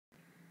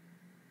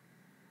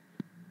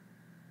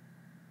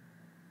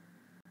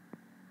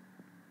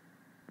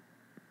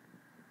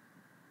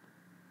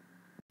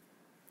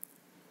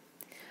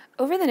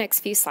Over the next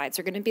few slides,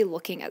 we're going to be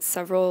looking at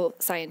several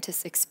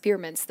scientists'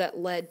 experiments that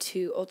led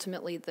to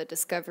ultimately the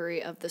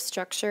discovery of the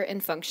structure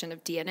and function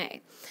of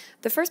DNA.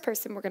 The first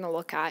person we're going to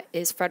look at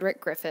is Frederick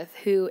Griffith,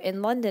 who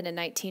in London in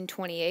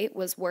 1928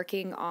 was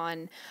working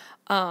on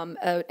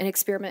an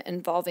experiment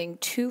involving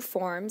two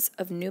forms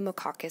of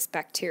pneumococcus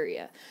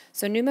bacteria.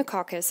 So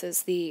pneumococcus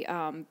is the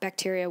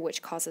bacteria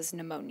which causes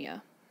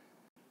pneumonia.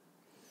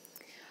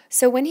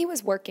 So when he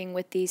was working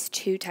with these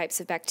two types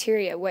of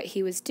bacteria, what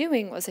he was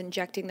doing was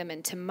injecting them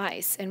into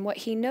mice. And what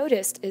he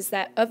noticed is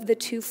that of the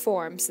two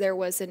forms, there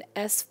was an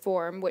S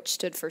form, which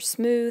stood for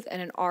smooth, and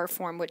an R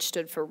form, which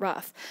stood for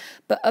rough.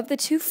 But of the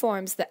two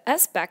forms, the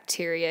S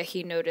bacteria,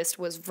 he noticed,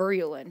 was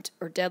virulent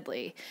or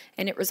deadly,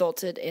 and it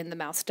resulted in the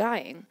mouse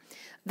dying.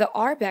 The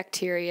R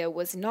bacteria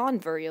was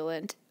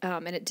non-virulent,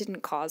 and it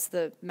didn't cause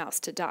the mouse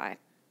to die.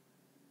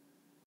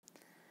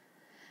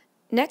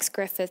 Next,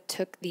 Griffith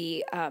took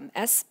the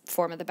S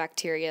form of the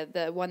bacteria,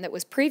 the one that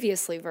was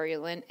previously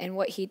virulent, and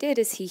what he did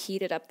is he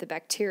heated up the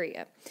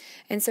bacteria.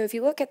 And so if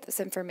you look at this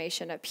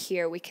information up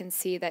here, we can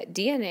see that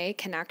DNA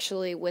can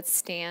actually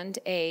withstand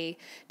a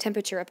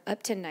temperature of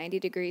up to 90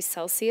 degrees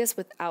Celsius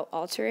without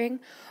altering,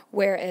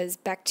 whereas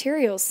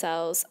bacterial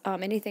cells,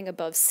 anything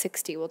above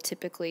 60 will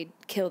typically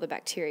kill the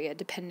bacteria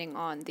depending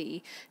on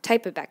the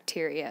type of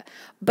bacteria.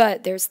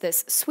 But there's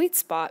this sweet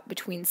spot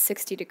between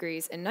 60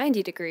 degrees and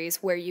 90 degrees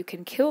where you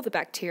can kill the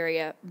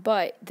bacteria,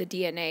 but the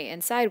DNA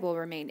inside will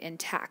remain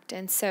intact.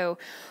 And so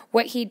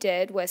what he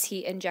did was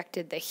he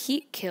injected the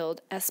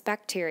heat-killed S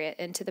bacteria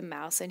into the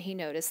mouse, and he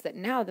noticed that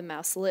now the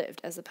mouse lived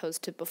as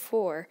opposed to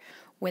before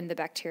when the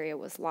bacteria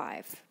was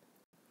live.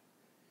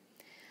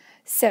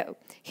 So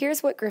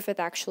here's what Griffith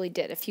actually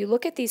did. If you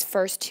look at these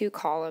first two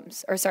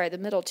columns, or sorry, the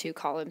middle two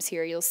columns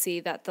here, you'll see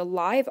that the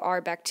live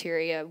R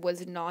bacteria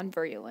was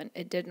non-virulent.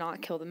 It did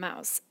not kill the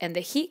mouse. And the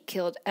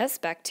heat-killed S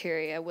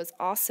bacteria was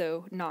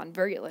also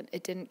non-virulent.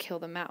 It didn't kill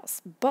the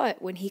mouse.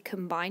 But when he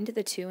combined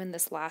the two in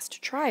this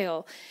last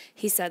trial,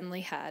 he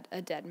suddenly had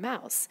a dead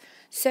mouse.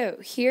 So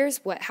here's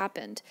what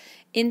happened.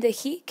 In the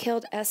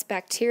heat-killed S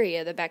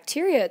bacteria, the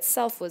bacteria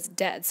itself was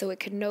dead, so it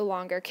could no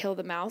longer kill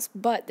the mouse,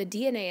 but the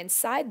DNA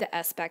inside the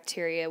S bacteria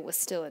was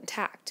still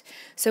intact.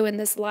 So in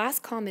this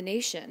last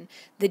combination,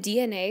 the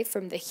DNA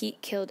from the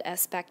heat-killed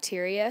S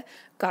bacteria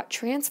got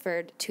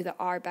transferred to the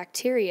R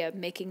bacteria,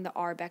 making the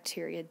R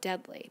bacteria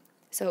deadly.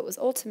 So it was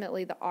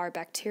ultimately the R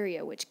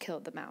bacteria which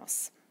killed the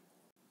mouse.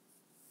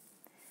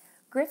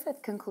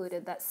 Griffith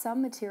concluded that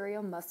some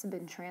material must have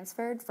been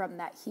transferred from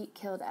that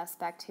heat-killed S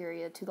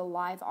bacteria to the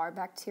live R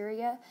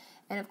bacteria,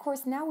 and of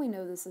course now we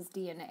know this is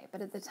DNA,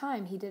 but at the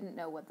time he didn't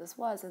know what this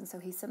was, and so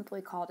he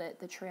simply called it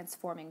the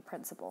transforming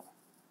principle.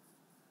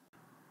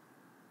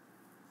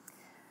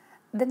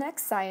 The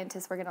next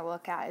scientist we're going to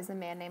look at is a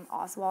man named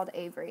Oswald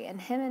Avery, and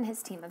him and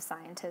his team of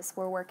scientists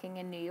were working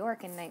in New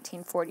York in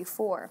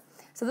 1944.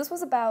 So this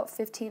was about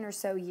 15 or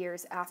so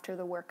years after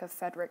the work of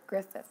Frederick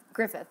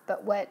Griffith.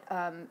 But what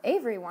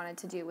Avery wanted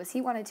to do was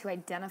he wanted to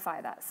identify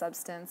that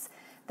substance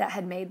that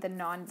had made the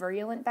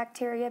non-virulent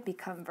bacteria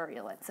become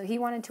virulent. So he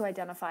wanted to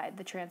identify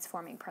the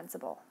transforming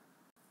principle.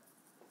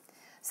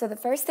 So the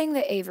first thing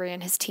that Avery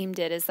and his team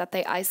did is that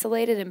they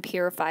isolated and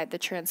purified the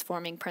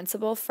transforming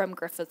principle from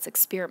Griffith's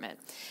experiment.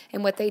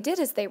 And what they did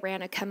is they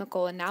ran a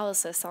chemical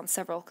analysis on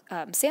several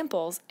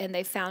samples, and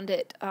they found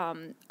it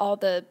all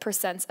the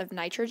percents of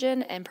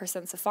nitrogen and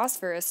percents of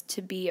phosphorus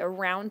to be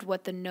around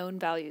what the known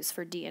values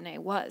for DNA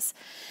was.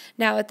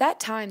 Now at that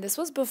time, this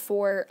was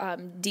before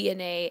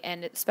DNA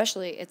and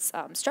especially its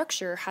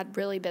structure had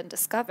really been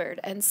discovered.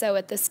 And so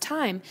at this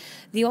time,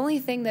 the only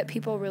thing that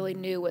people really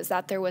knew was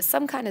that there was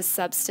some kind of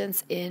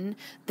substance in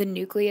the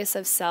nucleus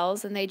of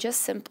cells, and they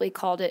just simply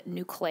called it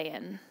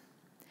nuclein.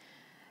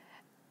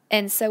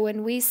 And so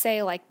when we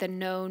say like the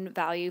known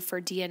value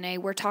for DNA,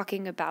 we're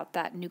talking about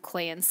that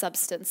nuclein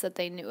substance that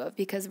they knew of,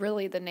 because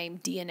really the name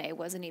DNA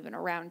wasn't even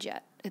around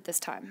yet at this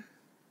time.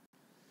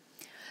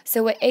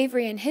 So what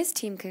Avery and his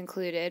team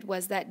concluded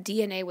was that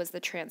DNA was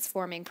the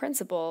transforming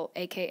principle,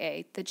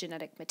 aka the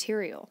genetic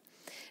material.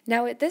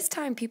 Now, at this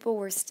time, people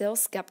were still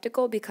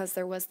skeptical because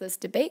there was this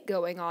debate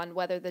going on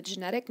whether the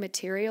genetic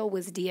material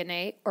was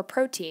DNA or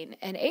protein,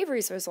 and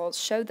Avery's results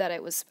showed that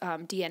it was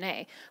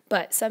DNA,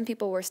 but some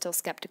people were still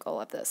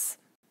skeptical of this.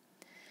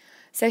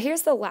 So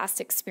here's the last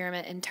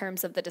experiment in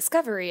terms of the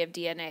discovery of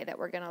DNA that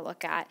we're going to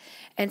look at.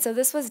 And so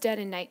this was done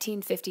in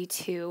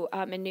 1952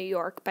 in New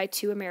York by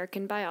two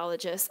American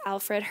biologists,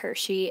 Alfred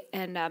Hershey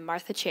and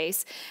Martha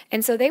Chase.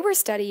 And so they were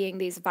studying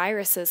these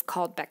viruses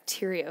called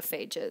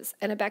bacteriophages.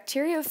 And a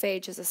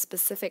bacteriophage is a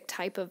specific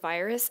type of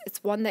virus.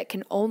 It's one that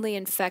can only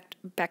infect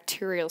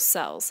bacterial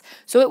cells.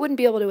 So it wouldn't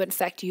be able to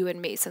infect you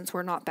and me since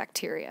we're not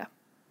bacteria.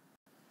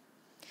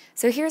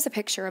 So here's a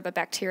picture of a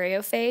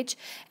bacteriophage,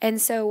 and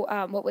so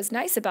what was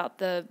nice about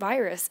the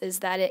virus is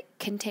that it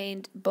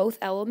contained both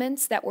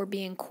elements that were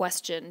being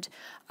questioned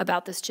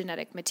about this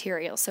genetic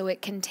material. So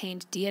it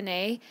contained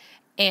DNA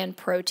and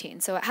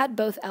protein, so it had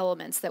both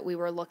elements that we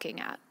were looking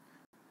at.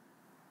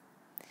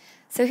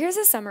 So here's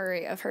a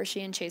summary of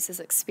Hershey and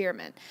Chase's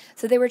experiment.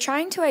 So they were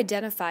trying to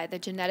identify the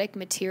genetic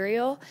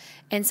material,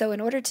 and so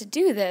in order to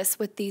do this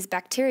with these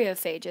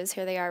bacteriophages,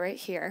 here they are right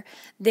here,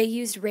 they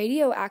used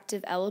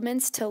radioactive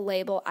elements to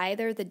label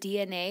either the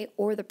DNA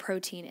or the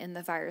protein in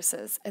the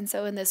viruses. And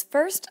so in this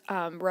first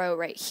row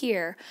right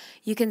here,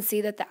 you can see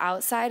that the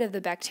outside of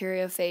the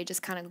bacteriophage is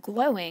kind of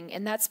glowing,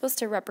 and that's supposed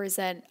to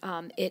represent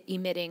it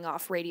emitting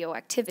off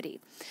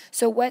radioactivity.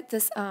 So what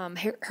this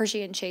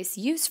Hershey and Chase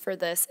used for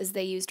this is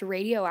they used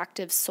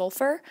radioactive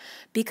sulfur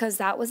because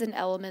that was an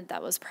element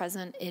that was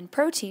present in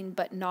protein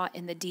but not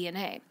in the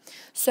DNA.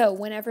 So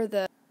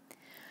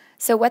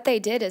what they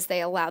did is they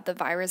allowed the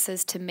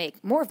viruses to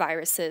make more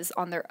viruses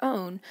on their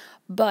own,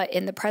 but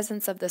in the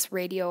presence of this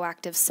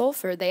radioactive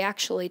sulfur, they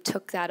actually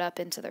took that up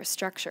into their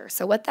structure.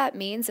 So what that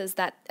means is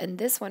that in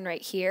this one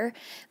right here,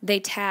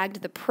 they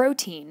tagged the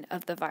protein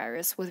of the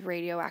virus with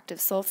radioactive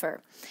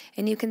sulfur.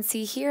 And you can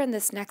see here in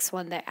this next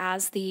one that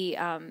as the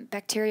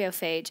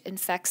bacteriophage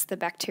infects the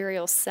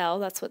bacterial cell,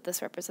 that's what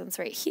this represents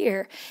right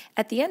here,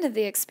 at the end of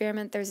the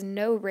experiment, there's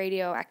no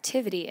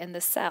radioactivity in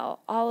the cell,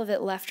 all of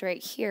it left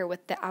right here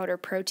with the outer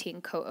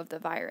protein coat of the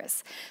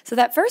virus. So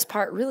that first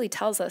part really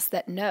tells us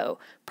that no,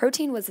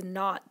 protein was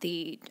not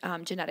the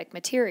genetic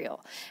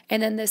material.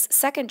 And then this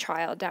second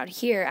trial down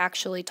here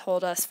actually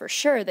told us for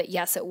sure that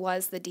yes, it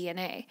was the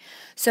DNA.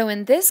 So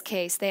in this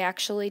case, they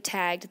actually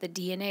tagged the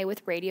DNA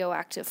with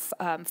radioactive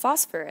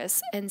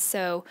phosphorus. And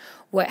so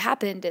what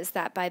happened is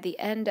that by the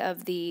end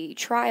of the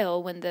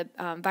trial, when the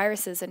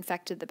viruses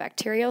infected the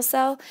bacterial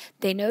cell,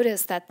 they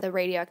noticed that the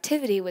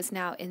radioactivity was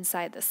now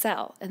inside the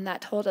cell. And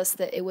that told us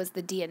that it was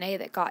the DNA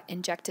that got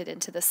injected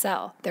into the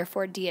cell.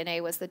 Therefore,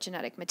 DNA was the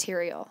genetic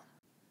material.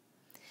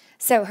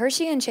 So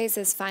Hershey and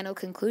Chase's final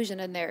conclusion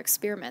in their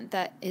experiment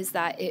is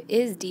that it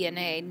is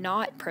DNA,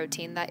 not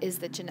protein, that is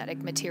the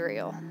genetic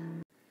material.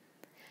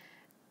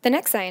 The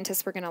next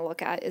scientist we're going to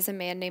look at is a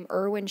man named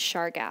Erwin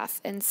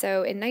Chargaff. And so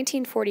in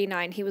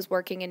 1949, he was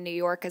working in New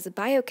York as a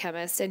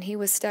biochemist, and he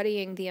was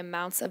studying the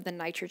amounts of the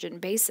nitrogen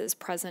bases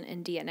present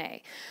in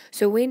DNA.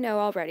 So we know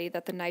already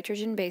that the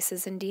nitrogen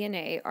bases in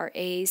DNA are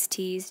A's,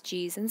 T's,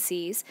 G's, and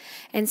C's.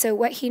 And so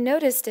what he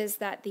noticed is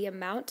that the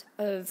amount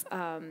of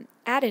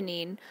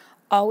adenine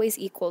always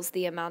equals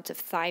the amount of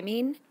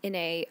thymine in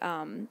a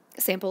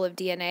sample of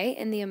DNA,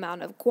 and the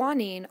amount of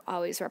guanine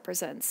always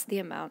represents the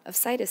amount of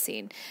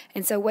cytosine.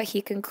 And so what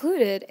he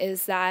concluded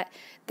is that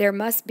there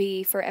must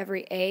be, for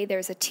every A,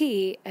 there's a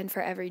T, and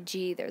for every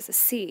G, there's a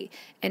C.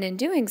 And in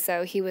doing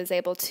so, he was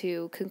able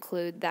to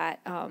conclude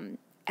that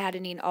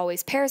adenine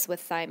always pairs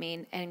with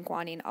thymine, and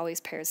guanine always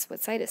pairs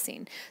with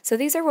cytosine. So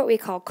these are what we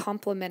call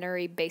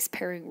complementary base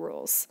pairing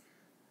rules.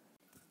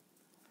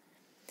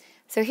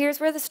 So here's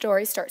where the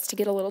story starts to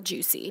get a little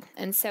juicy.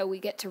 And so we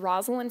get to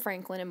Rosalind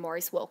Franklin and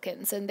Maurice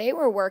Wilkins, and they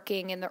were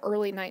working in the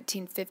early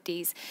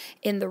 1950s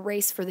in the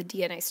race for the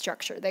DNA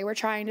structure. They were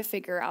trying to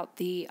figure out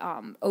the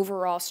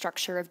overall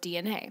structure of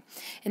DNA.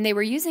 And they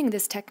were using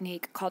this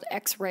technique called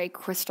X-ray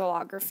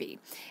crystallography.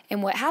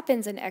 And what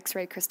happens in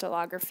X-ray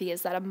crystallography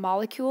is that a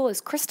molecule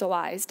is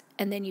crystallized,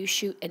 and then you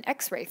shoot an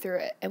X-ray through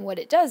it. And what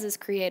it does is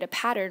create a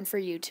pattern for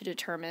you to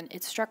determine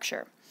its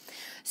structure.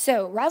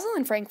 So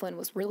Rosalind Franklin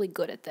was really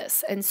good at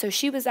this, and so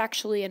she was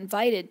actually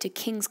invited to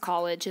King's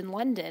College in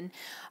London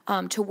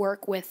to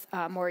work with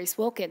Maurice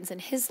Wilkins in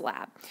his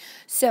lab.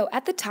 So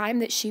at the time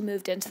that she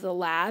moved into the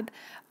lab,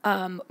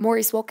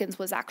 Maurice Wilkins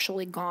was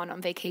actually gone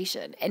on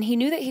vacation, and he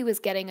knew that he was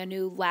getting a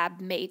new lab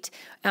mate,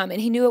 and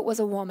he knew it was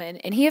a woman,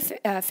 and he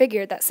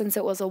figured that since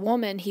it was a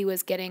woman, he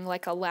was getting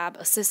like a lab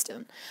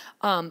assistant.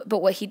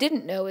 But what he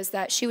didn't know is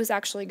that she was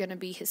actually going to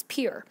be his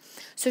peer.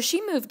 So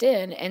she moved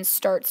in and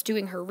starts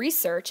doing her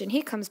research, and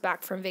he comes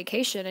back from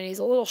vacation, and he's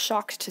a little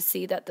shocked to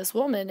see that this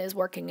woman is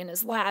working in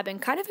his lab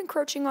and kind of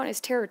encroaching on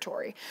his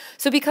territory.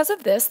 So because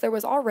of this, there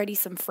was already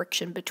some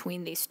friction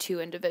between these two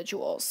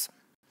individuals.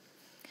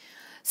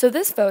 So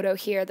this photo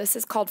here, this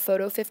is called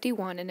Photo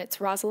 51, and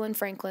it's Rosalind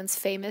Franklin's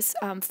famous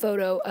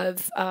photo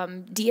of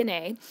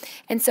DNA.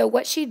 And so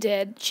what she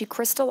did, she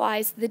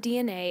crystallized the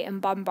DNA and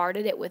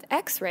bombarded it with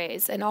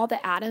X-rays, and all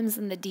the atoms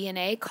in the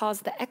DNA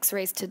caused the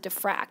X-rays to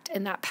diffract,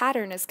 and that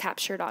pattern is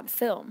captured on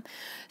film.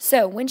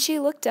 So when she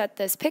looked at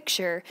this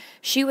picture,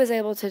 she was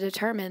able to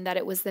determine that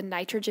it was the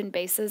nitrogen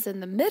bases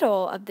in the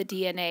middle of the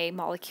DNA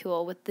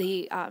molecule with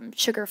the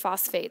sugar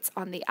phosphates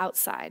on the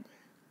outside.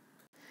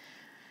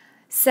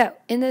 So,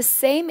 in the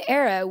same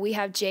era, we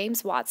have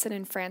James Watson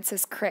and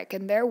Francis Crick,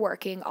 and they're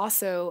working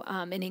also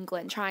in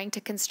England trying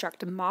to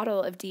construct a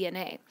model of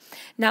DNA.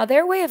 Now,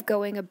 their way of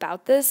going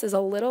about this is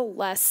a little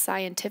less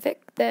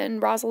scientific than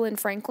Rosalind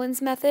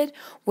Franklin's method.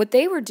 What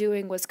they were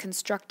doing was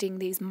constructing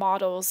these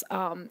models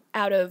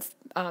out of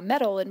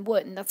metal and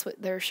wood, and that's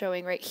what they're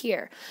showing right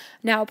here.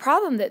 Now, a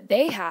problem that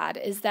they had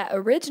is that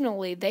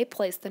originally they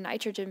placed the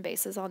nitrogen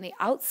bases on the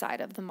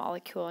outside of the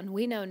molecule, and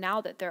we know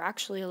now that they're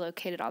actually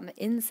located on the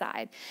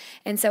inside.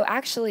 And so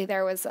actually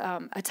there was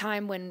a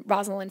time when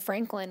Rosalind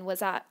Franklin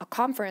was at a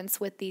conference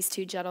with these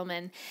two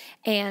gentlemen,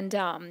 and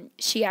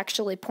she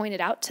actually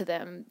pointed out to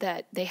them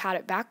that they had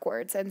it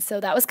backwards. And so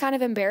that was kind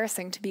of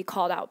embarrassing to be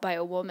called out by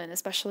a woman,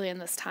 especially in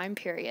this time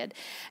period.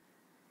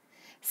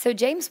 So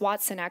James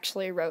Watson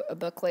actually wrote a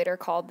book later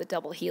called The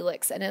Double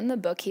Helix, and in the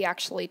book he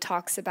actually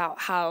talks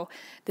about how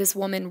this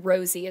woman,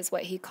 Rosie is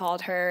what he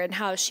called her, and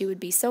how she would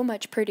be so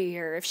much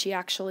prettier if she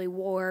actually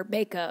wore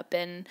makeup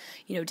and,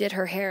 you know, did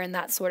her hair and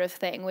that sort of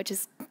thing, which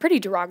is pretty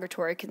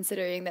derogatory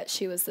considering that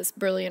she was this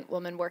brilliant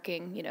woman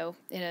working, you know,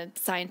 in a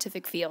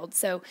scientific field.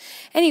 So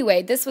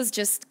anyway, this was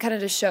just kind of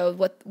to show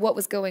what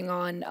was going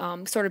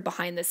on sort of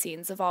behind the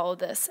scenes of all of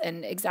this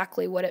and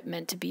exactly what it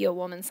meant to be a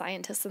woman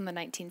scientist in the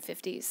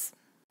 1950s.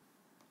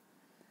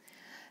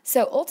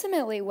 So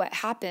ultimately what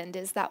happened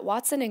is that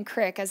Watson and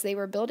Crick, as they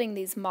were building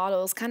these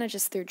models kind of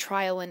just through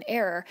trial and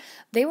error,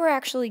 they were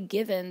actually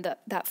given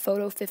that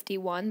photo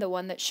 51, the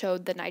one that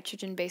showed the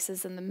nitrogen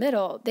bases in the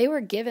middle. They were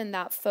given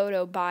that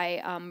photo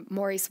by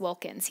Maurice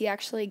Wilkins. He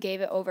actually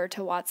gave it over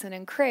to Watson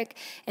and Crick,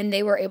 and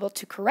they were able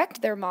to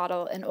correct their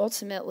model and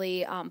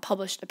ultimately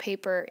published a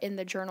paper in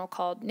the journal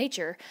called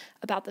Nature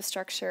about the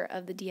structure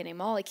of the DNA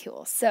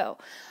molecule. So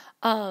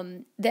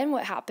then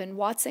what happened,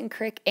 Watson,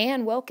 Crick,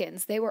 and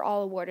Wilkins, they were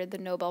all awarded the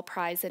Nobel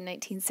Prize in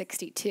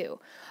 1962.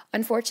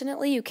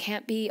 Unfortunately, you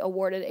can't be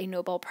awarded a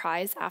Nobel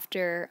Prize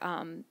after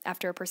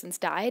a person's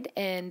died,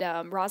 and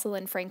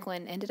Rosalind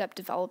Franklin ended up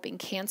developing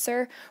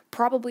cancer,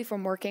 probably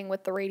from working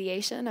with the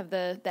radiation of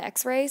the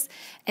X-rays,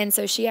 and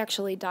so she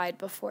actually died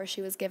before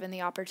she was given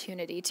the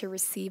opportunity to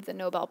receive the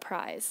Nobel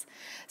Prize.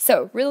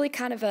 So really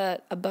kind of a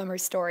bummer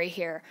story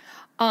here.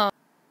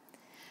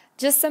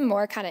 Just some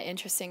more kind of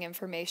interesting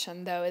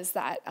information, though, is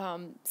that,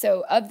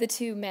 so of the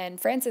two men,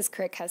 Francis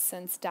Crick has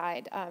since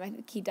died. I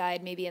think he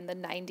died maybe in the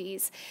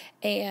 90s,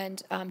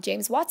 and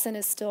James Watson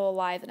is still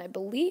alive, and I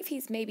believe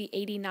he's maybe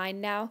 89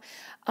 now.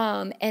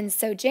 And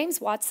so James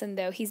Watson,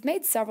 though, he's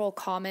made several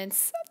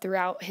comments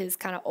throughout his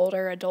kind of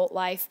older adult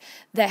life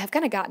that have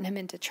kind of gotten him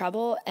into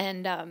trouble,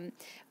 and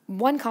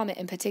one comment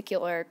in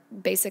particular,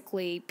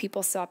 basically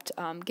people stopped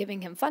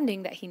giving him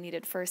funding that he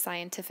needed for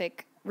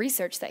scientific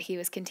research that he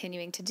was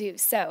continuing to do.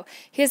 So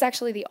he is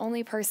actually the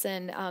only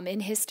person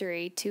in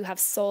history to have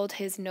sold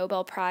his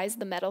Nobel Prize,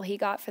 the medal he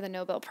got for the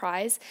Nobel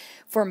Prize,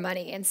 for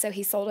money. And so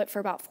he sold it for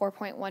about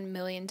 $4.1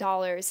 million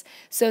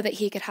so that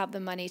he could have the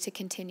money to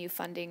continue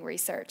funding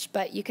research.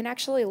 But you can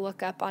actually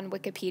look up on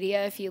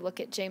Wikipedia, if you look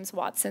at James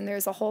Watson,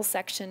 there's a whole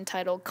section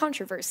titled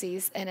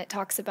Controversies, and it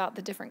talks about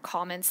the different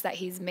comments that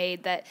he's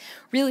made that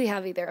really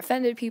have either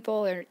offended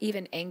people or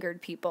even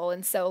angered people.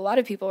 And so a lot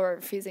of people are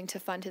refusing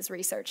to fund his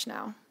research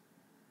now.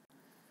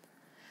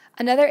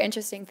 Another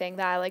interesting thing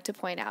that I like to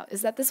point out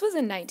is that this was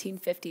in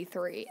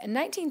 1953, and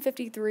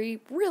 1953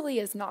 really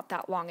is not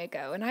that long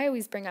ago, and I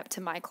always bring up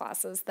to my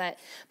classes that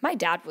my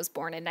dad was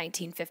born in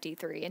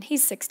 1953, and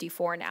he's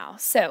 64 now,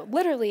 so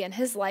literally in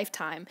his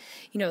lifetime,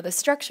 you know, the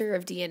structure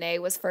of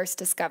DNA was first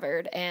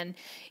discovered, and,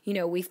 you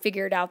know, we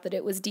figured out that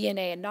it was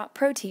DNA and not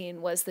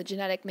protein was the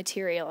genetic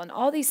material, and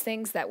all these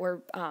things that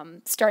were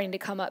starting to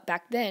come up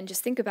back then.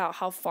 Just think about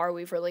how far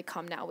we've really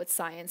come now with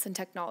science and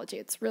technology.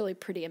 It's really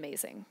pretty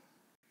amazing.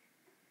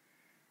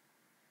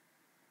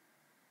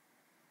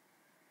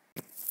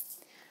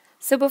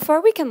 So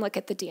before we can look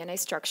at the DNA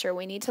structure,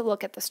 we need to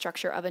look at the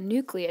structure of a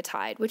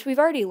nucleotide, which we've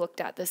already looked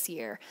at this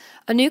year.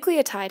 A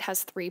nucleotide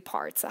has three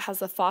parts. It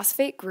has a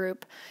phosphate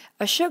group,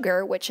 a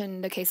sugar, which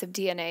in the case of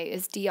DNA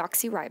is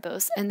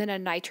deoxyribose, and then a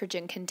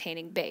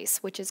nitrogen-containing base,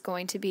 which is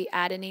going to be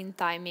adenine,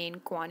 thymine,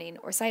 guanine,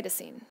 or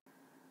cytosine.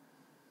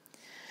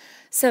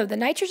 So the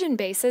nitrogen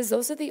bases,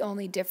 those are the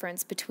only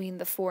difference between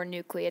the four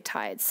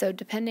nucleotides. So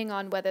depending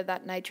on whether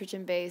that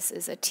nitrogen base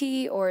is a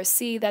T or a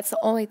C, that's the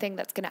only thing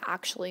that's going to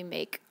actually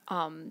make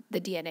the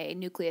DNA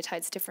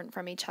nucleotides different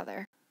from each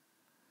other.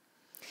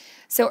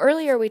 So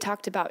earlier we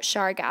talked about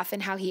Chargaff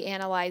and how he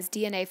analyzed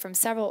DNA from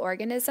several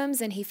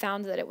organisms, and he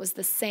found that it was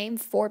the same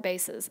four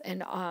bases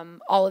in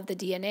all of the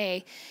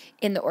DNA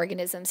in the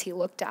organisms he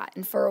looked at.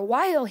 And for a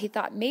while he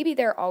thought maybe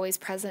they're always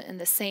present in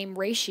the same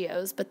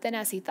ratios, but then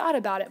as he thought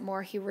about it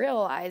more, he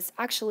realized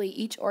actually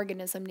each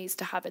organism needs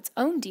to have its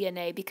own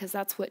DNA because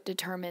that's what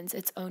determines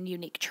its own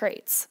unique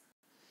traits.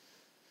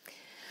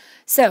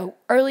 So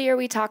earlier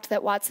we talked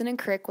that Watson and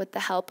Crick, with the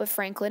help of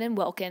Franklin and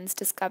Wilkins,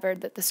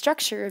 discovered that the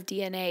structure of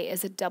DNA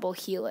is a double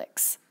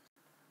helix.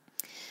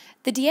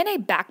 The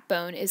DNA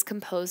backbone is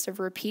composed of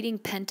repeating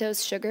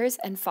pentose sugars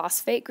and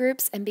phosphate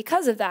groups, and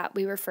because of that,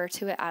 we refer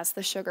to it as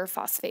the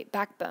sugar-phosphate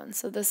backbone.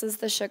 So this is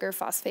the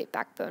sugar-phosphate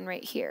backbone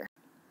right here.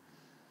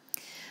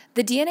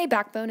 The DNA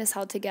backbone is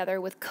held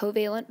together with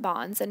covalent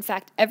bonds. In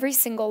fact, every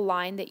single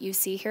line that you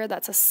see here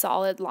that's a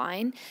solid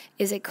line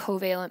is a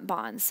covalent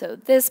bond. So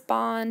this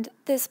bond,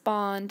 this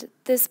bond,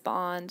 this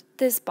bond,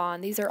 this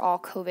bond, these are all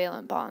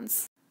covalent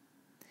bonds.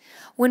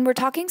 When we're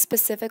talking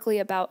specifically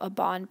about a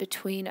bond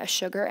between a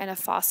sugar and a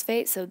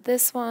phosphate, so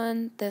this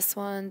one, this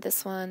one,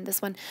 this one,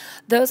 this one,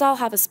 those all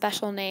have a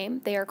special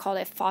name. They are called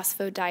a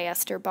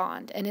phosphodiester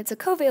bond, and it's a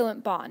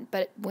covalent bond,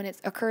 but when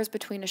it occurs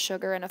between a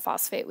sugar and a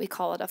phosphate, we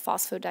call it a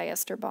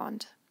phosphodiester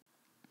bond.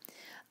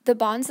 The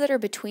bonds that are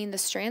between the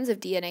strands of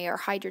DNA are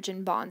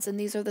hydrogen bonds, and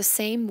these are the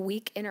same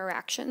weak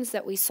interactions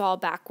that we saw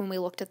back when we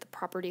looked at the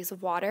properties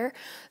of water.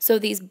 So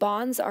these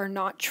bonds are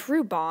not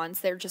true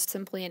bonds, they're just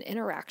simply an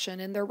interaction,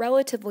 and they're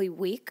relatively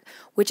weak,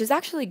 which is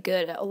actually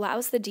good. It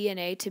allows the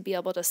DNA to be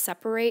able to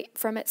separate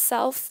from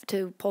itself,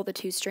 to pull the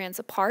two strands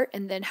apart,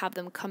 and then have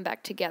them come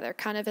back together,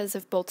 kind of as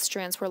if both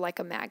strands were like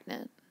a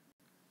magnet.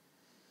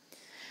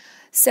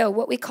 So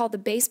what we call the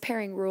base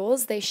pairing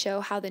rules, they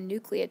show how the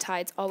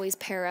nucleotides always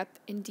pair up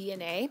in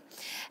DNA.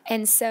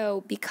 And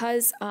so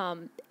because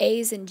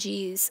A's and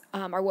G's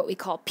are what we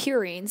call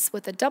purines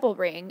with a double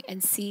ring,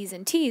 and C's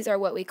and T's are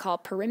what we call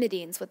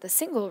pyrimidines with a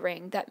single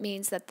ring, that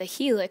means that the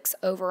helix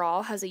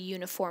overall has a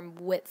uniform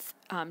width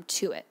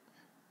to it.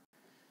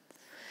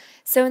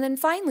 So, and then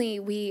finally,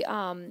 we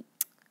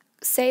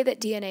say that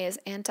DNA is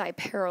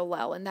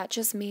anti-parallel, and that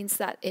just means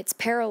that it's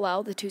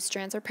parallel, the two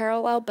strands are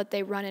parallel, but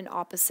they run in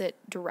opposite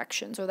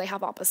directions, or they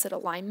have opposite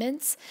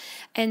alignments.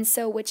 And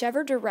so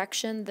whichever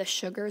direction the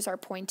sugars are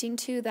pointing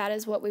to, that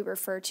is what we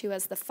refer to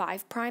as the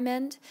 5'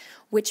 end,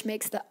 which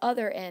makes the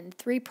other end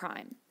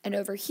 3'. And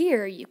over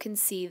here, you can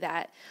see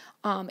that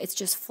it's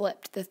just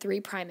flipped. The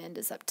 3' end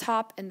is up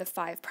top and the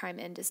 5'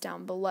 end is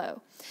down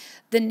below.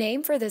 The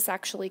name for this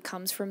actually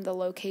comes from the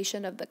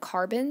location of the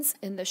carbons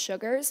in the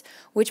sugars,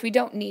 which we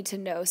don't need to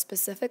know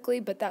specifically,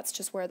 but that's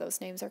just where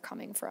those names are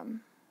coming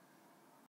from.